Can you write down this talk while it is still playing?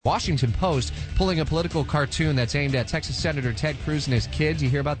Washington Post pulling a political cartoon that's aimed at Texas Senator Ted Cruz and his kids. You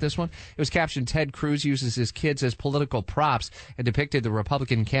hear about this one? It was captioned, "Ted Cruz uses his kids as political props," and depicted the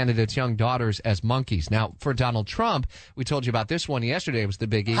Republican candidate's young daughters as monkeys. Now, for Donald Trump, we told you about this one yesterday. It was the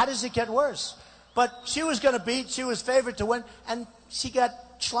biggie. How does it get worse? But she was going to beat, she was favored to win, and she got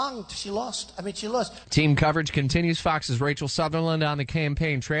schlonged. She lost. She lost. Team coverage continues. Fox's Rachel Sutherland on the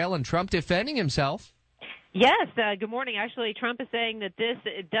campaign trail, and Trump defending himself. Yes, good morning. Actually, Trump is saying that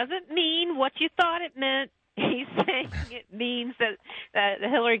it doesn't mean what you thought it meant. He's saying it means that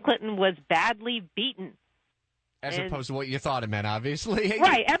Hillary Clinton was badly beaten. As opposed to what you thought it meant, obviously.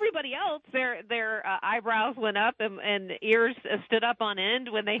 Right. Everybody else, their eyebrows went up and ears stood up on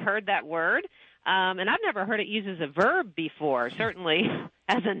end when they heard that word. And I've never heard it used as a verb before, certainly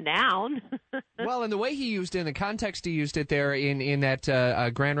as a noun. Well, and the way he used it, in the context he used it there in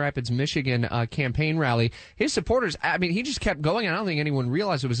that Grand Rapids, Michigan campaign rally, his supporters, he just kept going. I don't think anyone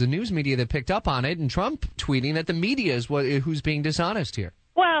realized it was the news media that picked up on it, and Trump tweeting that the media is who's being dishonest here.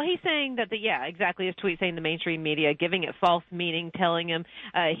 Well, he's saying that exactly. His tweet saying the mainstream media giving it false meaning, telling him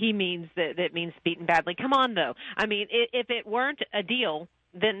he means that means beaten badly. Come on, though. If it weren't a deal,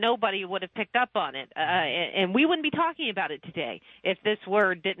 then nobody would have picked up on it, and we wouldn't be talking about it today if this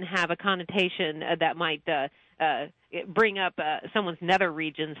word didn't have a connotation that might bring up someone's nether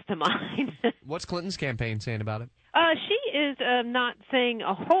regions to mind. What's Clinton's campaign saying about it? She is not saying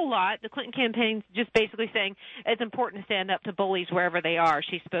a whole lot. The Clinton campaign's just basically saying it's important to stand up to bullies wherever they are.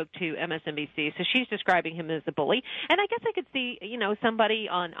 She spoke to MSNBC, so she's describing him as a bully. And I guess I could see, somebody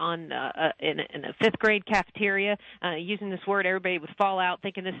in a fifth grade cafeteria using this word. Everybody would fall out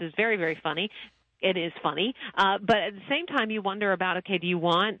thinking this is very, very funny. It is funny, but at the same time, you wonder about, do you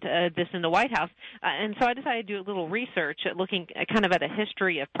want this in the White House? And so I decided to do a little research looking kind of at a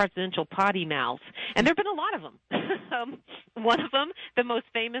history of presidential potty mouths, and there have been a lot of them. One of them, the most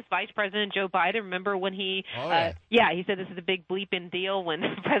famous, Vice President Joe Biden. Remember when he he said this is a big bleeping deal when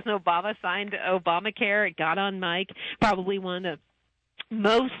President Obama signed Obamacare. It got on mic, probably one of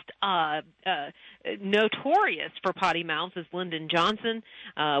most notorious for potty mouths is Lyndon Johnson.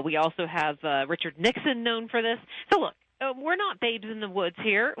 We also have Richard Nixon known for this. So look, we're not babes in the woods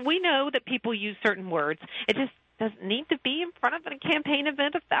here. We know that people use certain words. It just doesn't need to be in front of a campaign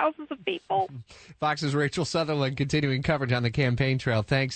event of thousands of people. Fox's Rachel Sutherland continuing coverage on the campaign trail. Thanks.